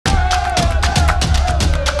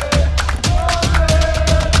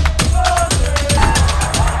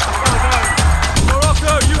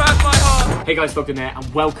Hey guys, Thogden here,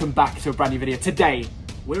 and welcome back to a brand new video. Today,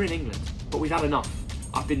 we're in England, but we've had enough.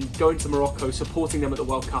 I've been going to Morocco, supporting them at the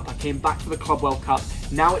World Cup. I came back for the Club World Cup.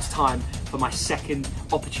 Now it's time for my second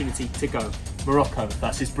opportunity to go. Morocco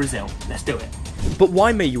versus Brazil. Let's do it. But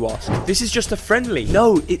why, may you ask? This is just a friendly.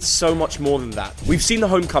 No, it's so much more than that. We've seen the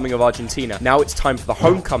homecoming of Argentina. Now it's time for the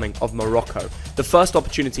homecoming of Morocco. The first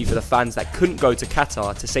opportunity for the fans that couldn't go to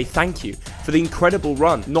Qatar to say thank you for the incredible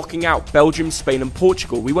run, knocking out Belgium, Spain and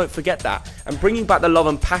Portugal. We won't forget that. And bringing back the love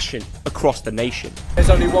and passion across the nation. There's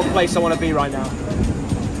only one place I want to be right now.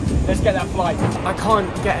 Let's get that flight. I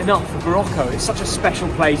can't get enough of Morocco. It's such a special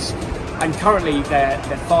place. And currently they're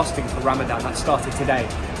fasting for Ramadan. That started today.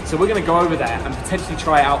 So we're going to go over there and potentially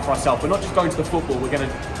try it out for ourselves. We're not just going to the football, we're going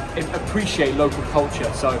to appreciate local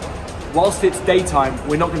culture. So whilst it's daytime,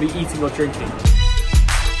 we're not going to be eating or drinking.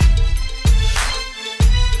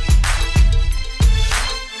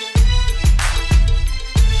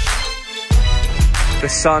 The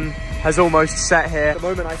sun has almost set here. The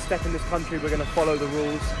moment I step in this country, we're going to follow the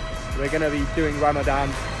rules. We're going to be doing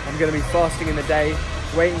Ramadan. I'm going to be fasting in the day,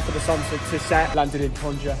 waiting for the sun to set. Landed in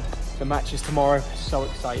Tangier. The match is tomorrow. So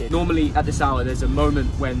excited. Normally at this hour, there's a moment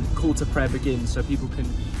when call to prayer begins, so people can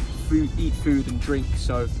eat food and drink.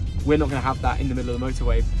 So we're not going to have that in the middle of the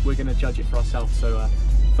motorway. We're going to judge it for ourselves. So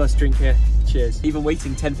first drink here. Cheers. Even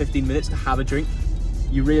waiting 10-15 minutes to have a drink,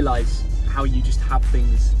 you realise how you just have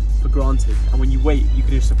things for granted, and when you wait you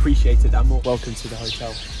can just appreciate it that more. Welcome to the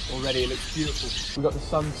hotel. Already it looks beautiful. We've got the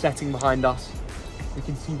sun setting behind us, we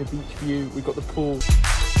can see the beach view, we've got the pool.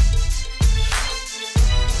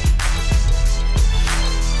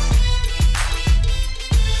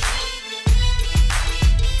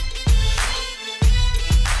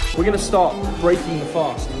 We're going to start breaking the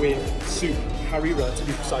fast with soup, harira to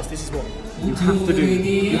be precise. This is what you have to do.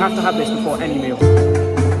 You have to have this before any meal.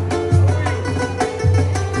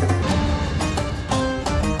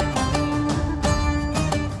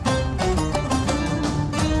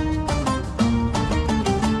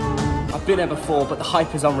 Been there before, but the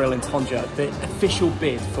hype is unreal in Tangier. The official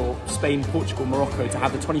bid for Spain, Portugal, Morocco to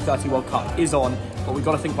have the 2030 World Cup is on, but we've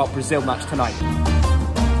got to think about Brazil match tonight.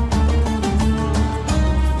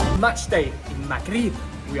 Match day in Maghreb.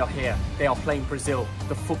 We are here. They are playing Brazil,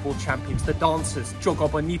 the football champions, the dancers, Joga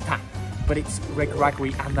Bonita. But it's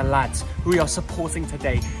Ragui and the lads who we are supporting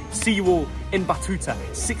today. See you all in Batuta,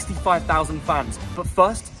 65,000 fans. But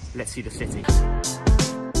first, let's see the city.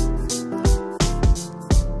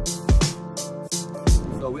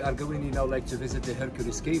 So we are going, to visit the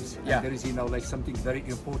Enquiries caves. Yeah. And there is, something very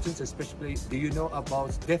important, especially, do you know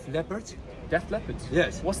about Def Leppard? Def Leppard?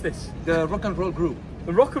 Yes. What's this? The rock and roll group.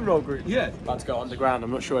 The rock and roll group? Yeah. About to go underground.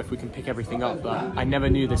 I'm not sure if we can pick everything up, but I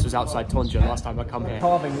never knew this was outside Tangier last time I come here.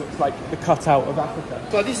 Carving looks like the cutout of Africa.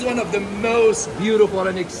 So this is one of the most beautiful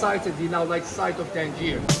and excited, site of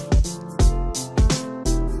Tangier.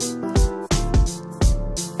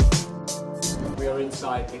 We are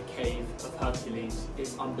inside the cave of Hercules.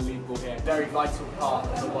 It's unbelievable here. Very vital part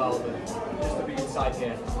of the world, and just to be inside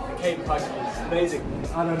here. The cave of Hercules, amazing.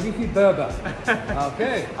 And a leafy Berber.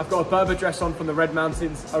 Okay. I've got a Berber dress on from the Red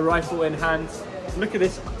Mountains, a rifle in hand. Look at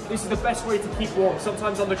this. This is the best way to keep warm.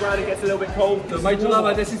 Sometimes on the ground it gets a little bit cold. So my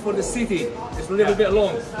Julaba, this is for the city. It's a little bit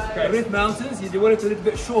long. Okay. The Red Mountains, you want it a little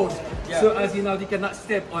bit short. Yeah. So as you cannot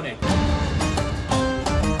step on it.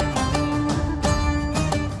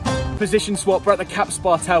 Position swap, we're at the Cap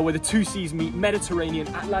Spartel where the two seas meet, Mediterranean,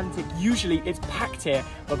 Atlantic. Usually it's packed here,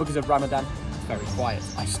 but because of Ramadan, it's very quiet.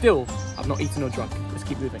 I still have not eaten or drunk. Let's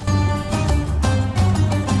keep moving.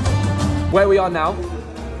 Where we are now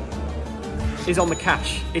is on the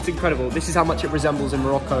Cache. It's incredible. This is how much it resembles in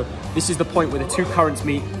Morocco. This is the point where the two currents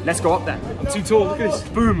meet. Let's go up there. I'm too tall, look at this.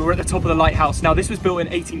 Boom, we're at the top of the lighthouse. Now this was built in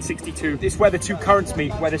 1862. It's where the two currents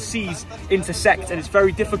meet, where the seas intersect, and it's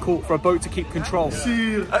very difficult for a boat to keep control. Just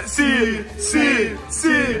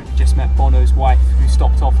met Bono's wife, who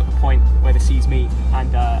stopped off at the point where the seas meet,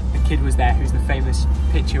 and the kid was there, who's the famous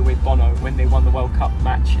picture with Bono when they won the World Cup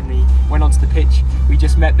match, and he went onto the pitch. We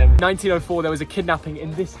just met them. In 1904, there was a kidnapping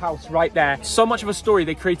in this house right there. So much of a story,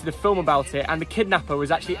 they created a film about it, and the kidnapper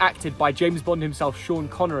was actually acted by James Bond himself, Sean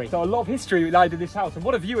Connery. So a lot of history lied in this house, and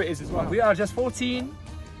what a view it is as well. We are just 14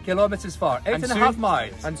 kilometers far, 8.5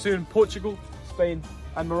 miles. And soon Portugal, Spain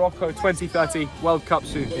and Morocco 2030 World Cup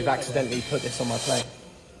soon. They've accidentally put this on my plate.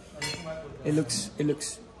 It looks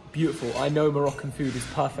beautiful. I know Moroccan food is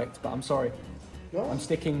perfect, but I'm sorry. I'm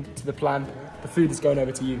sticking to the plan. The food is going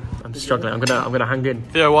over to you. I'm struggling. I'm gonna hang in.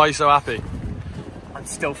 Theo, why are you so happy? I'm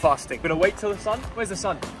still fasting. I'm gonna wait till the sun. Where's the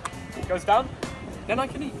sun? It goes down, then I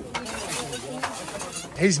can eat.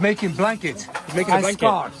 He's making blankets. He's making a blanket.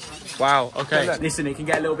 Scarves. Wow, okay. Listen, it can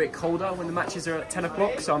get a little bit colder when the matches are at 10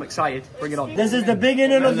 o'clock, so I'm excited. Bring it on. This is the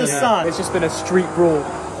beginning of the sun. It's just been a street brawl.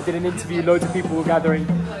 I did an interview, loads of people were gathering.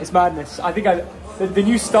 It's madness. I think the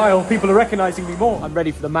new style, people are recognising me more. I'm ready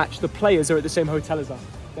for the match. The players are at the same hotel as us.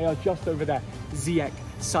 They are just over there. Ziyech,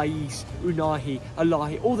 Saiz, Unahi,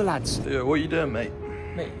 Alahi, all the lads. Yeah, what are you doing, mate?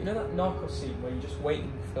 Mate, you know that Narcos scene where you're just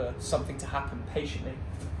waiting for something to happen patiently?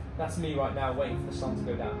 That's me right now, waiting for the sun to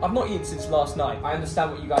go down. I've not eaten since last night. I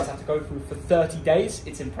understand what you guys have to go through for 30 days.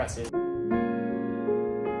 It's impressive.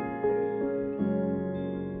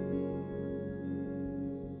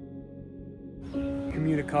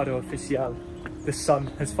 Comunicado oficial. The sun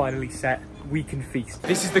has finally set. We can feast.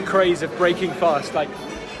 This is the craze of breaking fast. Like,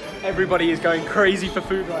 everybody is going crazy for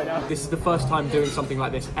food right now. This is the first time doing something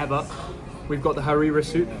like this ever. We've got the harira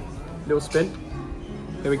soup. Little spin.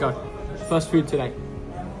 Here we go. First food today.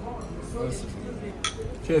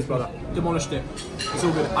 Cheers, brother. Demolished it. It's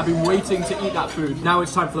all good. I've been waiting to eat that food. Now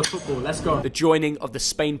it's time for the football. Let's go. The joining of the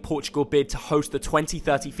Spain-Portugal bid to host the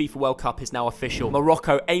 2030 FIFA World Cup is now official.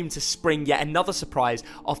 Morocco aim to spring yet another surprise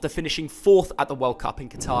after finishing 4th at the World Cup in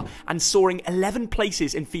Qatar and soaring 11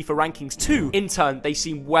 places in FIFA rankings too. In turn, they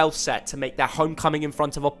seem well set to make their homecoming in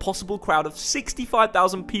front of a possible crowd of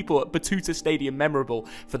 65,000 people at Batuta Stadium memorable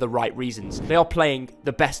for the right reasons. They are playing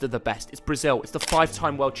the best of the best. It's Brazil. It's the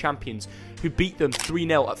 5-time world champions who beat them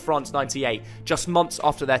 3-0 at France 98, just months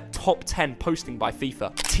after their top 10 posting by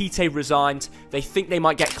FIFA. Tite resigned. They think they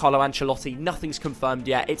might get Carlo Ancelotti. Nothing's confirmed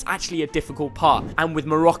yet. It's actually a difficult part. And with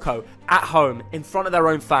Morocco at home, in front of their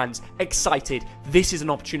own fans, excited, this is an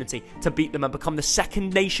opportunity to beat them and become the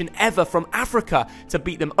second nation ever from Africa to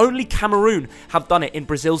beat them. Only Cameroon have done it in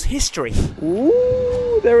Brazil's history.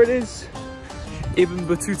 Ooh, there it is. Ibn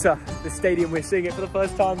Batuta, the stadium. We're seeing it for the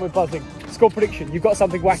first time. We're buzzing. Score prediction. You've got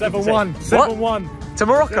something wacky. 7-1. 7-1. To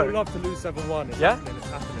Morocco. I'd love to lose 7-1. Yeah? It's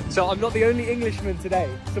happening. So I'm not the only Englishman today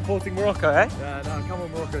supporting Morocco, eh? Yeah, no, come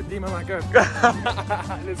on, Morocco. Dima might go.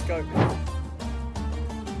 Let's go.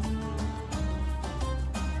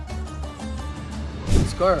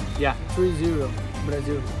 Score? Yeah. 3-0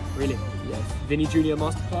 Brazil. Really? Yes. Vinny Junior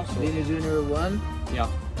masterclass? Or? Vini Junior 1. Yeah.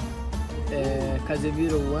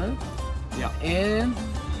 Casemiro 1. Yeah. And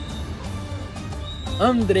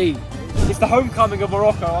Andre. It's the homecoming of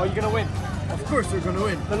Morocco. Are you going to win? Of course we're going to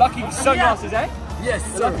win. The lucky sunglasses, eh? Yes,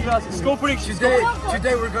 The sir. lucky glasses. Score prediction.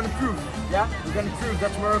 Today we're going to prove. Yeah? We're going to prove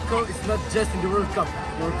that Morocco is not just in the World Cup.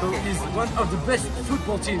 Morocco is one of the best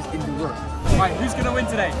football teams in the world. Right, who's going to win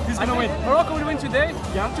today? Who's going to win? Morocco will win today.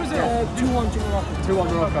 Yeah? 2-1 to Morocco. 2-1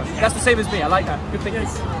 Morocco. That's the same as me. I like that. Good thinking.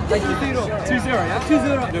 Thank you. 2-0, yeah?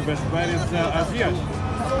 2-0. The best player is Ziyech.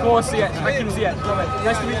 Of course, Ziyech. Hakim Ziyech. Love it.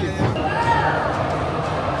 Nice to meet you.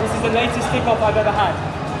 This is the latest kickoff I've ever had.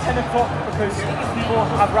 10 o'clock because people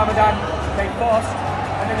have Ramadan, they fast,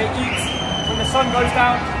 and then they eat when the sun goes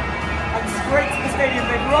down. And straight to the stadium.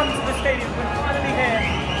 They've run to the stadium. We're finally here.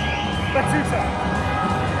 Batuta.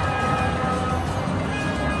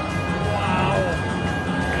 Wow.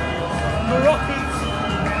 Moroccans,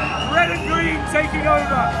 red and green taking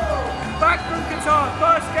over. Back from Qatar,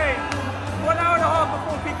 first game. 1 hour and a half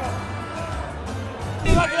before kickoff.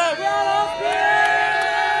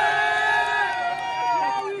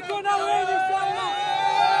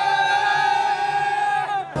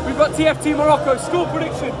 We've got TFT Morocco. Score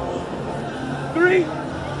prediction. 3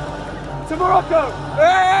 to Morocco.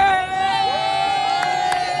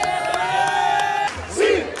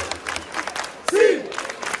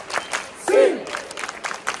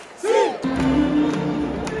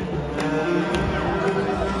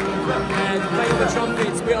 And play on the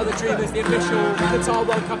trumpets, We Are the Dreamers, the official Qatar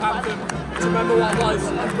World Cup anthem. To remember what it was, a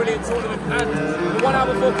brilliant tournament. And the 1 hour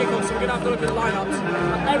before kickoff, so we're going to have to look at the lineups.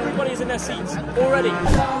 Everybody's in their seats already.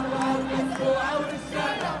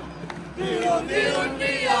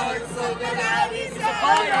 It's a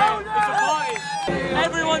party.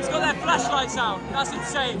 Everyone's got their flashlights out. That's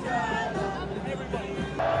insane. Everybody.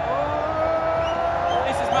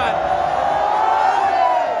 This is mad.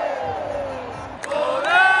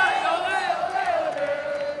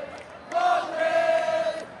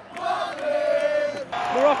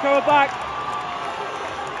 Morocco are back.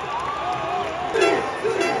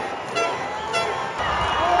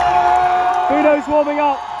 Bruno's warming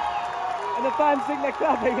up. And the fans think they're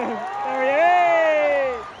clapping him. There he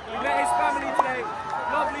is! We met his family today.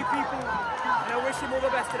 Lovely people. And I wish him all the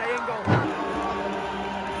best today in goal.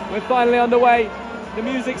 We're finally underway. The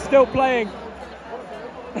music's still playing.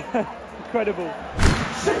 Incredible.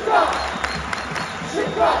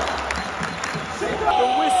 The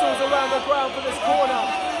whistles around the ground for this corner.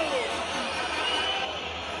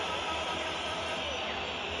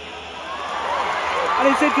 And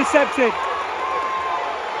it's intercepted.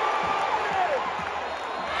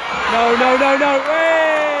 No, no, no, no.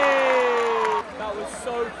 Hey! That was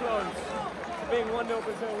so close. Being 1-0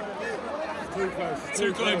 Brazil. Too close.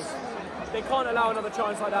 Too close. They can't allow another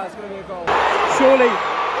chance like that. It's going to be a goal. Surely.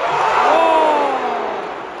 Oh!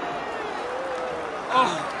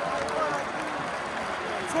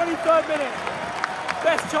 23rd minute.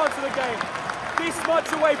 Best chance of the game. This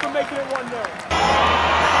much away from making it 1-0.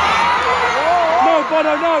 No,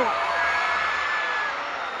 Bono, no.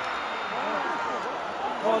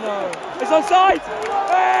 Oh no. It's offside.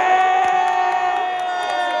 Hey!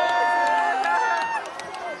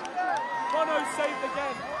 Bono saved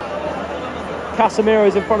again. Casemiro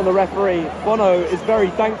is in front of the referee. Bono is very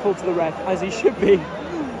thankful to the ref, as he should be.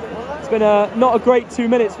 It's been not a great 2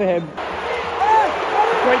 minutes for him.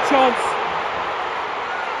 Great chance.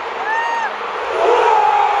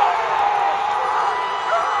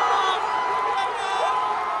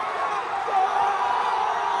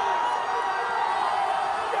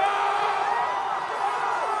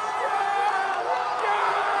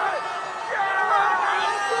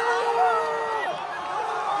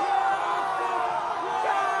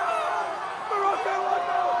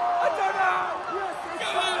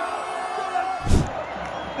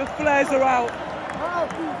 The flares are out.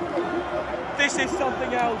 This is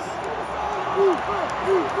something else.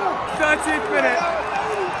 30th minute.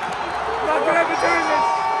 Not going to be doing this.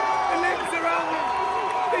 The limbs around me.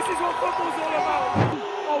 This is what football's all about.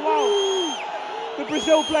 Oh wow. The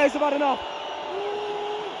Brazil players have had enough.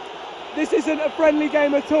 This isn't a friendly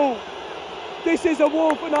game at all. This is a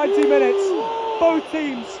war for 90 minutes. Both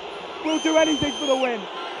teams will do anything for the win.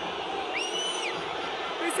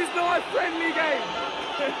 This is not a friendly game.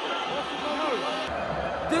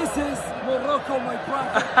 This is Morocco, my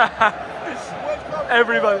brother.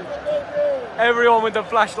 Everybody. Everyone with the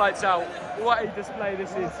flashlights out. What a display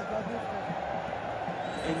this is.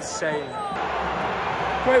 Insane.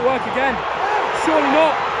 Great work again. Surely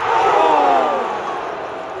not. Oh.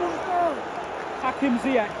 Hakim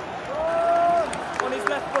Ziyech. On his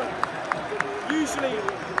left foot. Usually,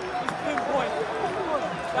 he's pinpoint.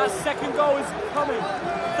 That second goal is coming.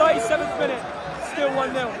 37th minute. Still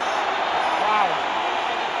 1-0. Wow.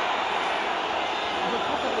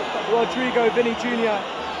 Rodrigo, Vinny Jr.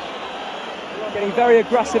 getting very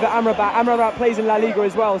aggressive at Amrabat. Amrabat plays in La Liga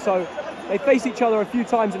as well, so they face each other a few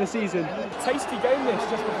times in a season. Tasty game this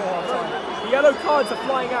just before half time. The yellow cards are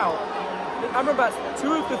flying out. Amrabat's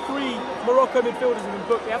 2 of the 3 Morocco midfielders have been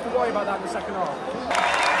booked. They have to worry about that in the second half.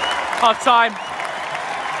 Half time.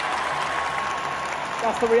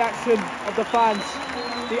 That's the reaction of the fans.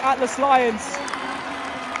 The Atlas Lions.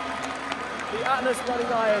 The Atlas Bloody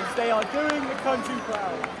Lions, they are doing the country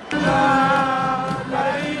proud.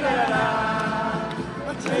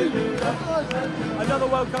 Another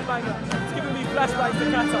World Cup banger. It's giving me flashbacks to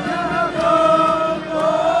Qatar.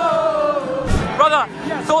 Brother,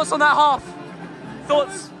 thoughts on that half?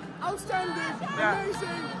 Thoughts? Outstanding, Yeah.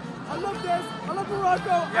 amazing. I love this. I love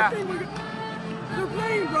Morocco. Yeah. I think we're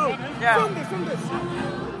playing, bro. Yeah. From this.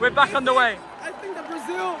 We're back underway. I think that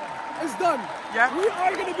Brazil is done. Yeah. We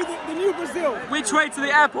are going to be the new Brazil. Which way to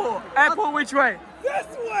the airport? Airport which way? This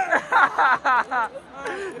way.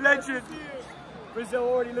 Legend. Brazil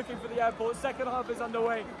already looking for the airport. Second half is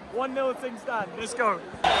underway. 1-0 things stand. Let's go.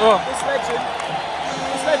 This legend,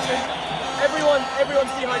 everyone's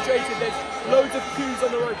dehydrated. There's loads of queues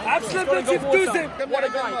on the road. Absolutely, What a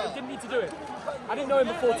guy. He didn't need to do it. I didn't know him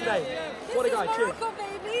before today. What a guy. Cheers.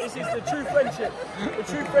 This is the true friendship. The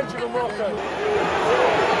true friendship of Morocco.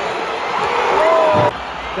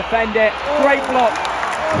 Defend it. Great block.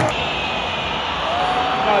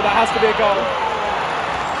 No, that has to be a goal.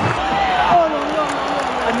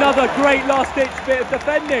 Another great last-ditch bit of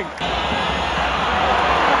defending.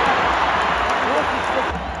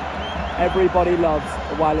 Everybody loves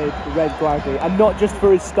Walid Regragui, and not just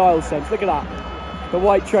for his style sense. Look at that. The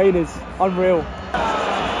white trainers, unreal.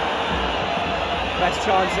 Best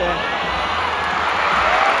chance here.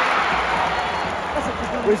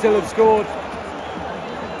 Brazil have scored.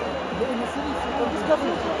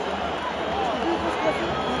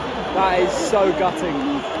 That is so gutting.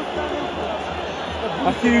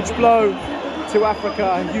 A huge blow to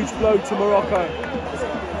Africa, a huge blow to Morocco.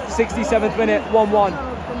 67th minute, 1-1.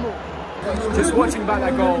 Just watching back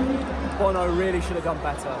that goal, Bono really should have done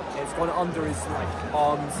better. It's gone under his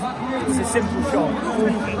arms. It's a simple shot,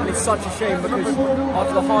 and it's such a shame because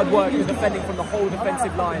after the hard work and defending from the whole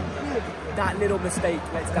defensive line, that little mistake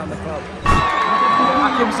lets down the club.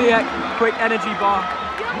 Hakim Ziyech, quick energy bar.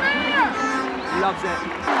 Loves it.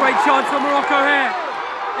 Great chance for Morocco here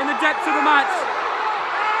in the depths of the match.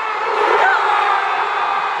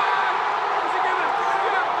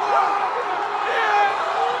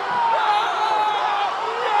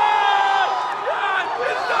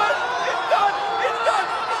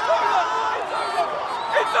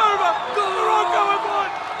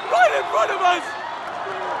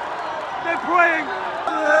 praying.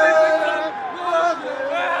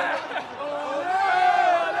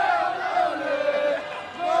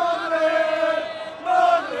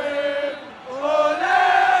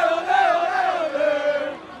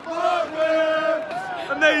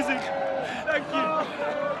 Amazing. Thank you.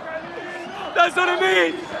 That's what it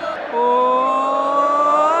means. Ole!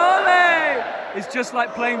 It's just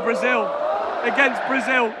like playing Brazil against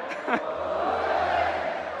Brazil.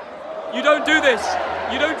 You don't do this.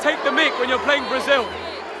 You don't take the mick when you're playing Brazil.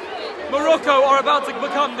 Morocco are about to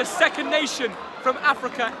become the second nation from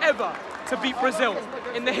Africa ever to beat Brazil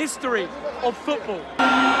in the history of football.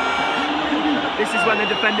 This is when the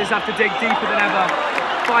defenders have to dig deeper than ever.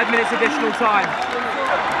 5 minutes additional time.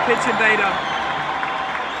 Pitch invader.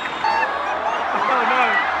 Oh no.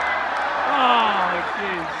 Oh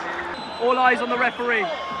jeez. All eyes on the referee.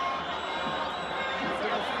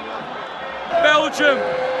 Belgium,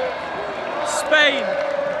 Spain,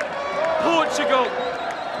 Portugal,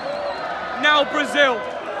 now Brazil.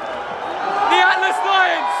 The Atlas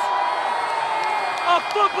Lions are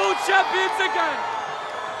football champions again.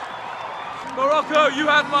 Morocco, you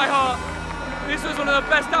have my heart. This was one of the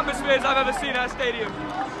best atmospheres I've ever seen at a stadium.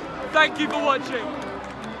 Thank you for watching.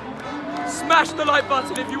 Smash the like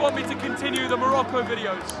button if you want me to continue the Morocco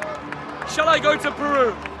videos. Shall I go to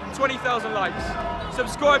Peru? 20,000 likes.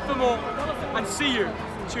 Subscribe for more and see you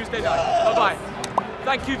Tuesday night. Bye-bye.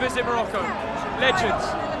 Thank you, Visit Morocco. Legends,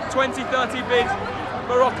 2030 bid,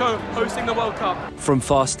 Morocco hosting the World Cup. From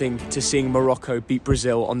fasting to seeing Morocco beat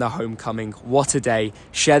Brazil on their homecoming, what a day.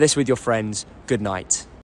 Share this with your friends. Good night.